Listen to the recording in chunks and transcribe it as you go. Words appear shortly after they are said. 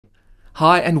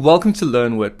Hi and welcome to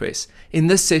Learn WordPress. In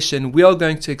this session, we are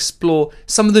going to explore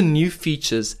some of the new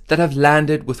features that have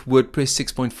landed with WordPress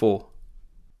 6.4.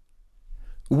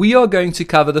 We are going to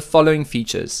cover the following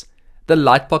features: the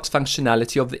lightbox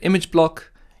functionality of the image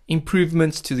block,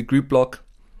 improvements to the group block,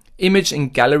 image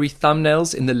and gallery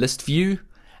thumbnails in the list view,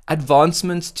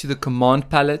 advancements to the command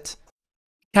palette,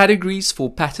 categories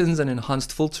for patterns and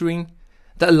enhanced filtering,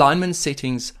 the alignment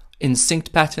settings in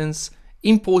synced patterns,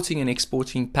 importing and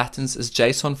exporting patterns as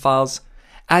JSON files,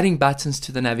 adding buttons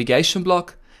to the navigation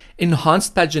block,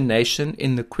 enhanced pagination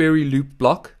in the query loop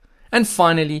block, and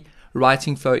finally,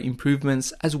 writing flow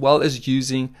improvements as well as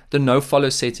using the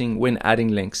nofollow setting when adding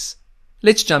links.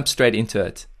 Let's jump straight into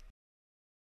it.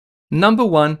 Number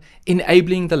 1,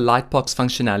 enabling the lightbox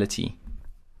functionality.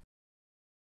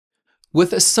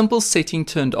 With a simple setting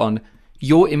turned on,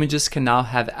 your images can now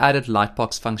have added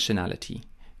lightbox functionality,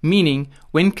 meaning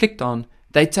when clicked on,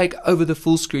 they take over the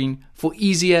full screen for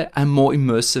easier and more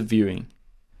immersive viewing.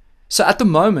 So at the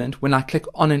moment, when I click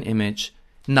on an image,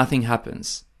 nothing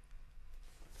happens.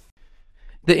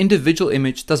 The individual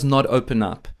image does not open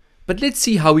up, but let's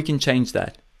see how we can change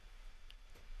that.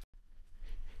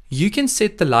 You can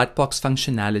set the lightbox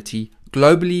functionality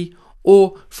globally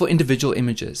or for individual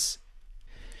images.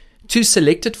 To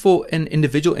select it for an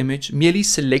individual image, merely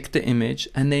select the image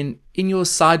and then in your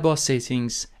sidebar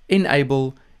settings,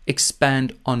 enable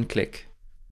expand on click.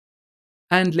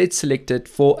 And let's select it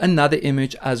for another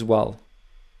image as well.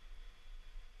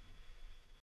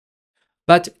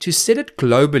 But to set it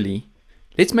globally,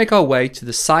 let's make our way to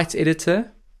the site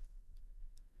editor,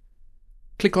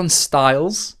 click on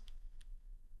styles,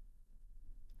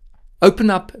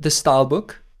 open up the style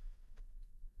book,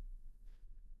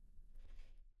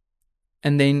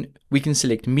 and then we can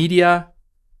select media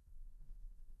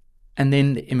and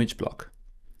then the image block.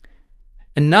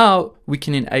 And now we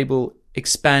can enable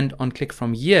expand on click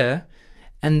from here,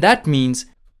 and that means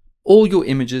all your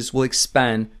images will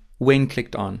expand when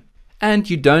clicked on, and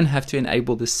you don't have to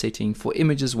enable this setting for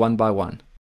images one by one.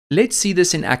 Let's see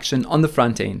this in action on the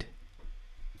front end.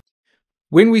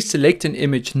 When we select an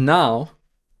image now,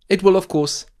 it will of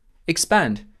course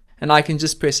expand, and I can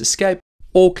just press escape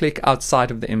or click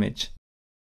outside of the image.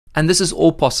 And this is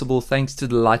all possible thanks to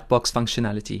the lightbox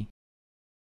functionality.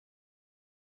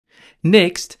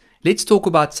 Next, let's talk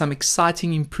about some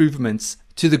exciting improvements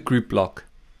to the group block.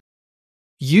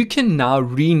 You can now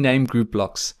rename group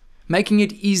blocks, making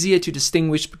it easier to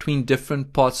distinguish between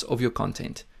different parts of your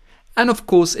content. And of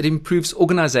course, it improves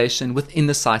organization within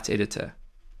the site editor.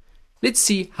 Let's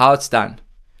see how it's done.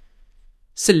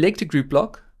 Select a group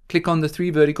block, click on the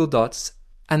 3 vertical dots,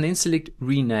 and then select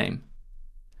rename.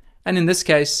 And in this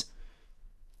case,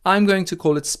 I'm going to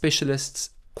call it Specialists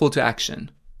Call to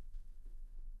Action.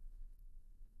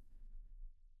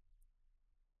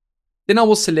 Then I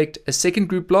will select a second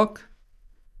group block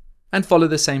and follow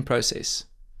the same process.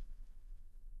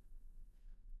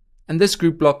 And this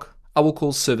group block I will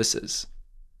call Services.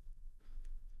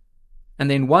 And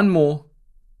then one more.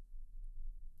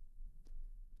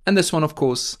 And this one, of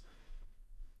course,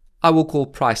 I will call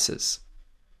Prices.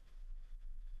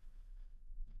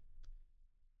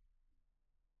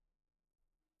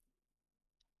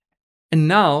 And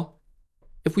now,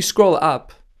 if we scroll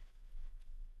up,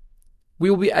 we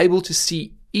will be able to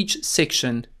see each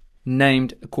section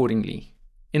named accordingly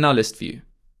in our list view.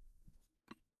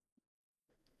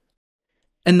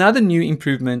 Another new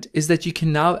improvement is that you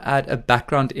can now add a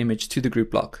background image to the group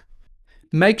block.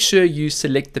 Make sure you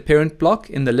select the parent block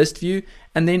in the list view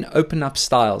and then open up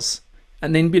styles.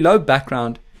 And then below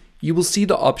background, you will see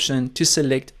the option to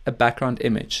select a background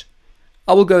image.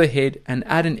 I will go ahead and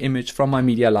add an image from my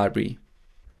media library.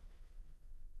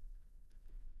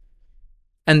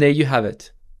 And there you have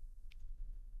it.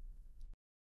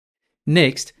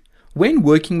 Next, when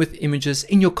working with images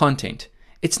in your content,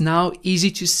 it's now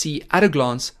easy to see at a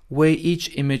glance where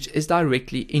each image is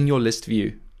directly in your list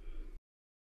view.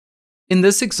 In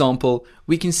this example,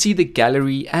 we can see the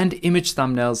gallery and image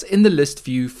thumbnails in the list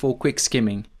view for quick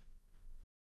skimming.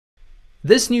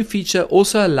 This new feature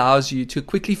also allows you to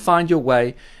quickly find your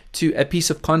way to a piece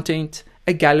of content,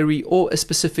 a gallery, or a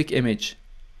specific image.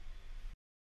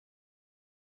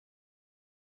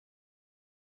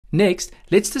 Next,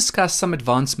 let's discuss some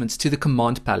advancements to the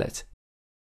command palette.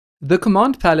 The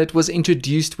command palette was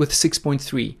introduced with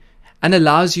 6.3 and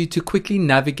allows you to quickly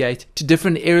navigate to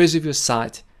different areas of your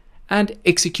site and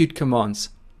execute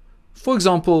commands. For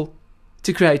example,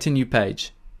 to create a new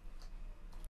page.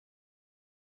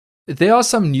 There are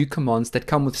some new commands that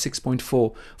come with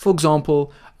 6.4. For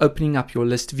example, opening up your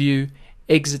list view,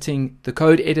 exiting the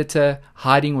code editor,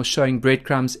 hiding or showing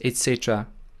breadcrumbs, etc.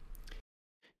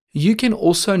 You can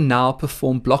also now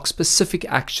perform block-specific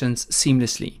actions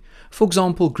seamlessly. For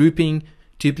example, grouping,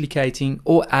 duplicating,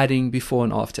 or adding before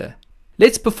and after.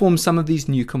 Let's perform some of these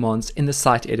new commands in the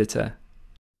site editor.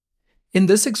 In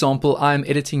this example, I am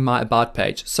editing my About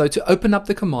page. So to open up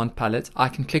the command palette, I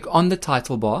can click on the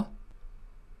title bar,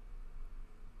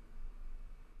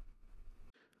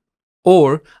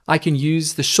 or I can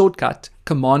use the shortcut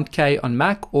Command K on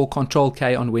Mac or Control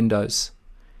K on Windows.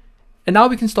 And now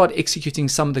we can start executing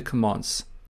some of the commands.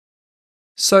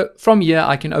 So from here,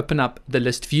 I can open up the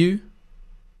list view.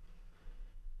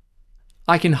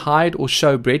 I can hide or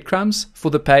show breadcrumbs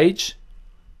for the page.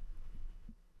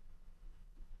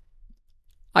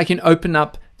 I can open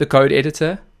up the code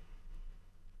editor.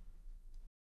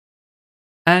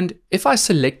 And if I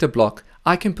select a block,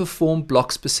 I can perform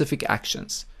block-specific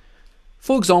actions.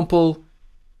 For example,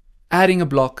 adding a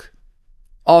block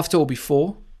after or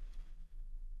before,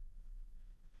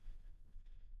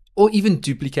 or even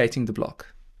duplicating the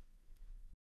block.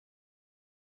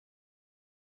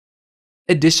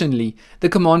 Additionally, the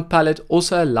command palette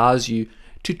also allows you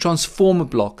to transform a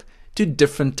block to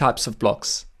different types of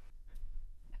blocks.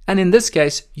 And in this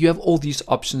case, you have all these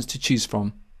options to choose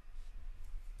from.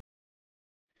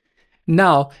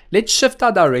 Now, let's shift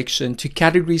our direction to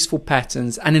categories for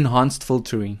patterns and enhanced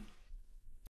filtering.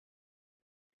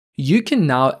 You can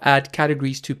now add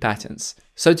categories to patterns.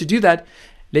 So to do that,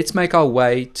 let's make our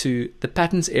way to the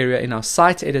patterns area in our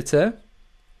site editor,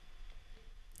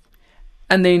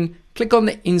 and then click on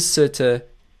the inserter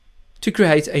to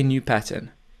create a new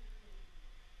pattern.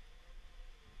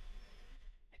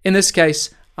 In this case,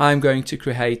 I'm going to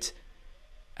create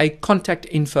a contact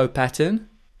info pattern.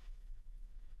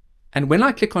 And when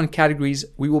I click on categories,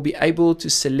 we will be able to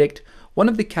select one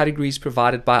of the categories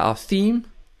provided by our theme,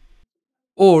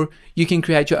 or you can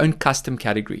create your own custom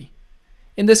category.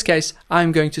 In this case,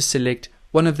 I'm going to select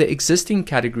one of the existing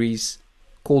categories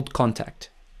called contact.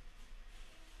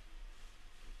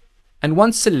 And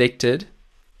once selected,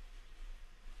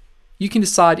 you can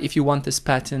decide if you want this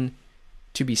pattern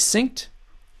to be synced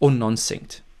or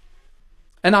non-synced.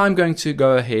 And I'm going to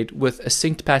go ahead with a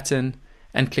synced pattern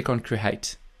and click on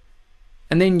create.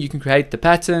 And then you can create the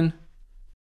pattern.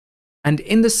 And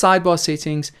in the sidebar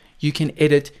settings, you can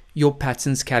edit your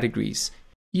pattern's categories.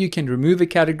 You can remove a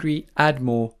category, add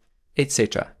more,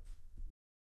 etc.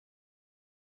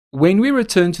 When we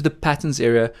return to the patterns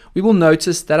area, we will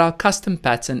notice that our custom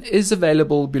pattern is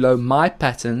available below My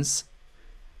Patterns,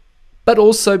 but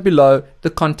also below the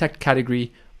contact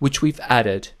category which we've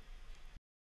added.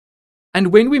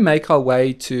 And when we make our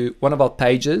way to one of our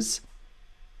pages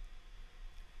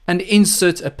and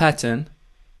insert a pattern,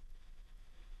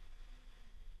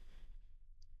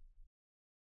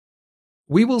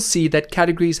 we will see that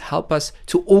categories help us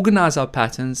to organize our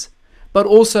patterns, but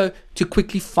also to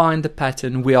quickly find the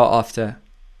pattern we are after.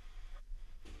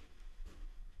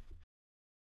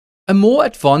 A more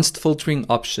advanced filtering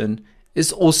option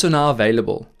is also now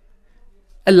available,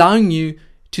 allowing you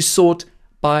to sort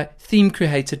by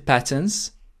theme-created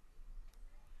patterns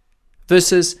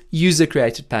versus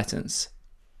user-created patterns,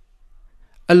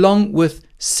 along with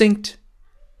synced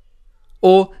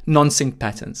or non-synced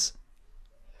patterns.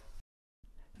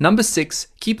 Number 6,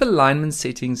 keep alignment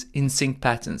settings in sync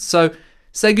patterns. So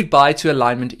say goodbye to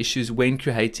alignment issues when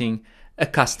creating a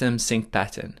custom sync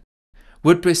pattern.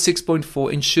 WordPress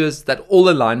 6.4 ensures that all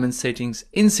alignment settings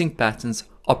in sync patterns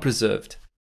are preserved.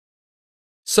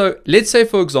 So let's say,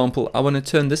 for example, I want to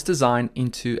turn this design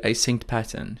into a synced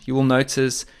pattern. You will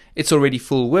notice it's already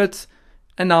full width,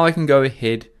 and now I can go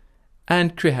ahead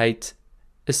and create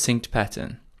a synced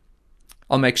pattern.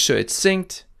 I'll make sure it's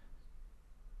synced.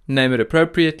 Name it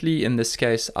appropriately. In this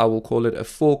case, I will call it a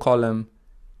 4-column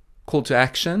call to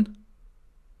action.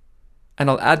 And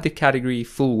I'll add the category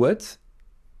full width.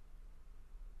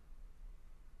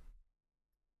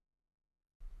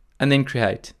 And then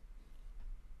create.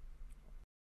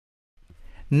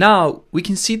 Now we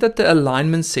can see that the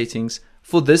alignment settings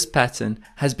for this pattern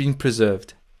has been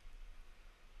preserved.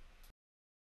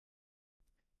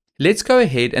 Let's go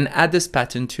ahead and add this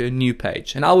pattern to a new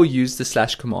page, and I will use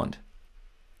the / command.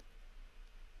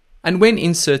 And when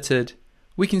inserted,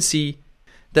 we can see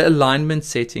the alignment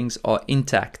settings are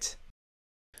intact.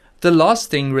 The last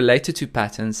thing related to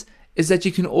patterns is that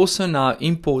you can also now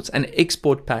import and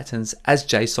export patterns as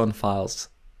JSON files.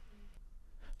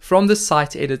 From the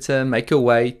site editor, make your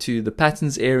way to the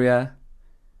patterns area.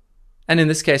 And in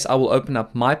this case, I will open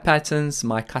up my patterns,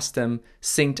 my custom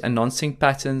synced and non-synced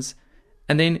patterns.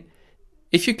 And then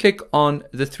if you click on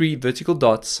the 3 vertical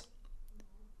dots,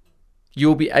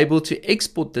 you'll be able to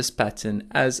export this pattern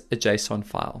as a JSON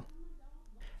file.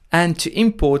 And to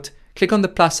import, click on the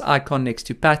plus icon next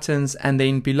to patterns, and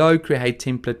then below create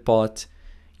template part,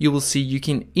 you will see you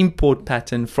can import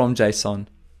pattern from JSON.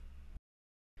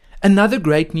 Another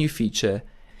great new feature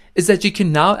is that you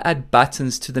can now add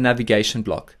buttons to the navigation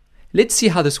block. Let's see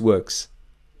how this works.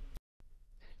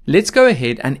 Let's go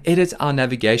ahead and edit our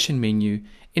navigation menu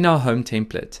in our home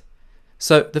template.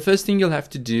 So the first thing you'll have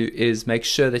to do is make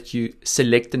sure that you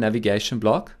select the navigation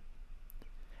block,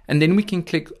 and then we can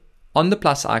click on the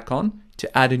plus icon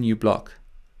to add a new block.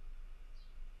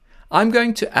 I'm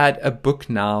going to add a book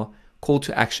now call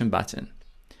to action button.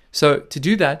 So to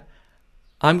do that,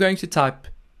 I'm going to type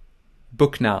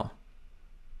book now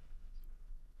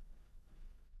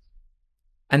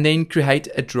and then create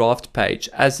a draft page,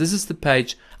 as this is the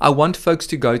page I want folks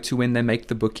to go to when they make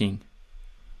the booking.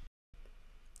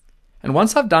 And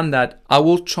once I've done that, I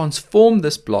will transform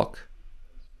this block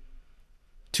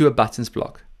to a buttons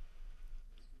block.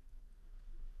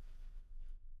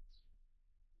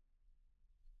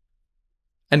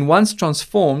 And once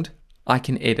transformed, I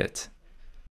can edit.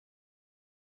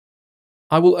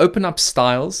 I will open up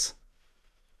styles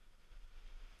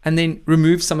and then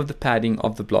remove some of the padding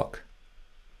of the block.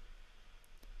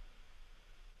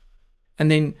 And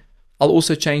then I'll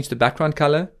also change the background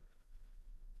color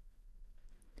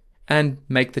and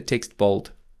make the text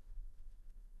bold.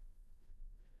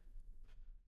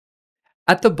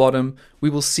 At the bottom, we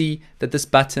will see that this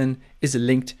button is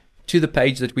linked to the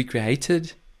page that we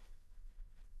created,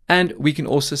 and we can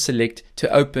also select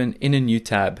to open in a new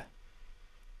tab.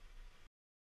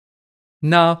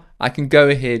 Now I can go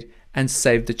ahead and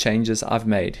save the changes I've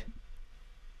made.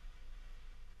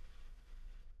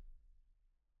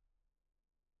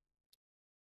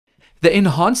 The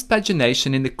enhanced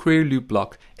pagination in the query loop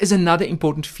block is another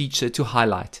important feature to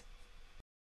highlight.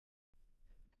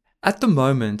 At the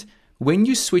moment, when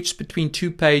you switch between two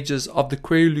pages of the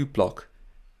query loop block,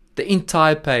 the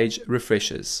entire page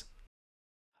refreshes.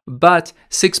 But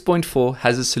 6.4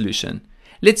 has a solution.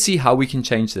 Let's see how we can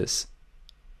change this.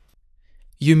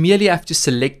 You merely have to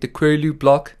select the query loop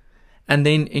block, and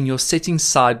then in your settings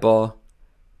sidebar,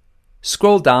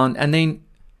 scroll down, and then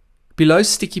below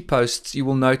sticky posts, you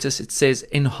will notice it says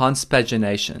enhanced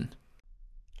pagination.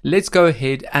 Let's go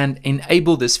ahead and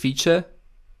enable this feature.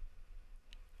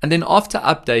 And then after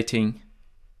updating,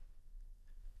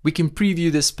 we can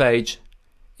preview this page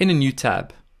in a new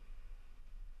tab.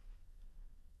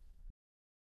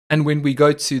 And when we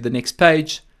go to the next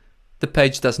page, the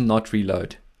page does not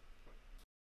reload.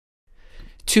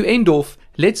 To end off,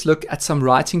 let's look at some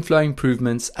writing flow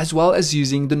improvements as well as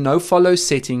using the nofollow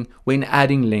setting when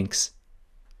adding links.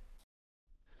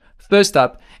 First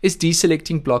up is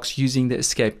deselecting blocks using the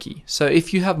escape key. So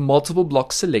if you have multiple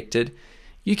blocks selected,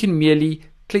 you can merely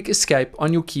click escape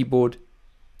on your keyboard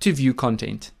to view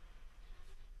content.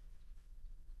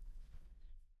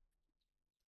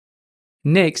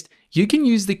 Next, you can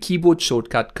use the keyboard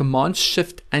shortcut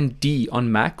Command-Shift and D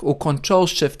on Mac or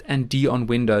Control-Shift and D on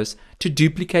Windows to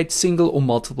duplicate single or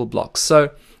multiple blocks.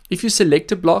 So if you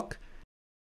select a block,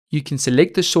 you can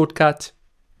select the shortcut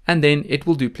and then it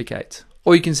will duplicate.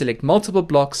 Or you can select multiple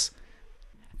blocks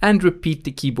and repeat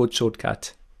the keyboard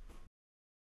shortcut.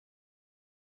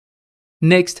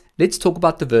 Next, let's talk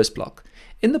about the verse block.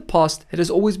 In the past, it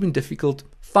has always been difficult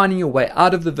finding your way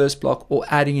out of the verse block or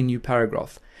adding a new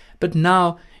paragraph. But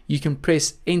now you can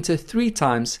press enter 3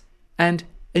 times and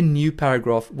a new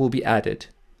paragraph will be added.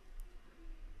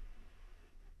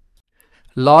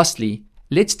 Lastly,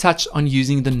 let's touch on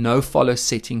using the nofollow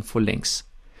setting for links.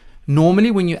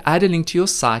 Normally, when you add a link to your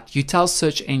site, you tell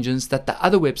search engines that the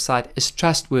other website is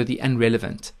trustworthy and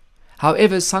relevant.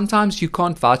 However, sometimes you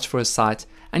can't vouch for a site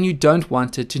and you don't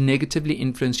want it to negatively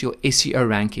influence your SEO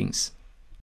rankings.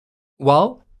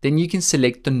 Well, then you can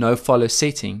select the nofollow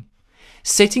setting.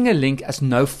 Setting a link as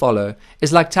nofollow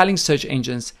is like telling search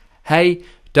engines, hey,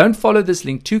 don't follow this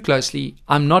link too closely,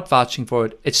 I'm not vouching for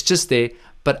it, it's just there,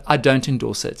 but I don't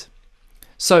endorse it.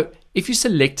 So if you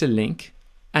select a link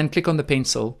and click on the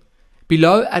pencil,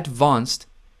 below advanced,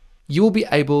 you will be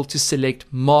able to select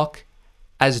mark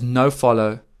as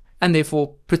nofollow and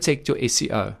therefore protect your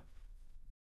SEO.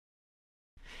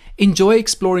 Enjoy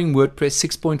exploring WordPress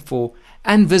 6.4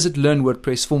 and visit Learn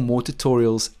WordPress for more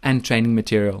tutorials and training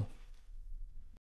material.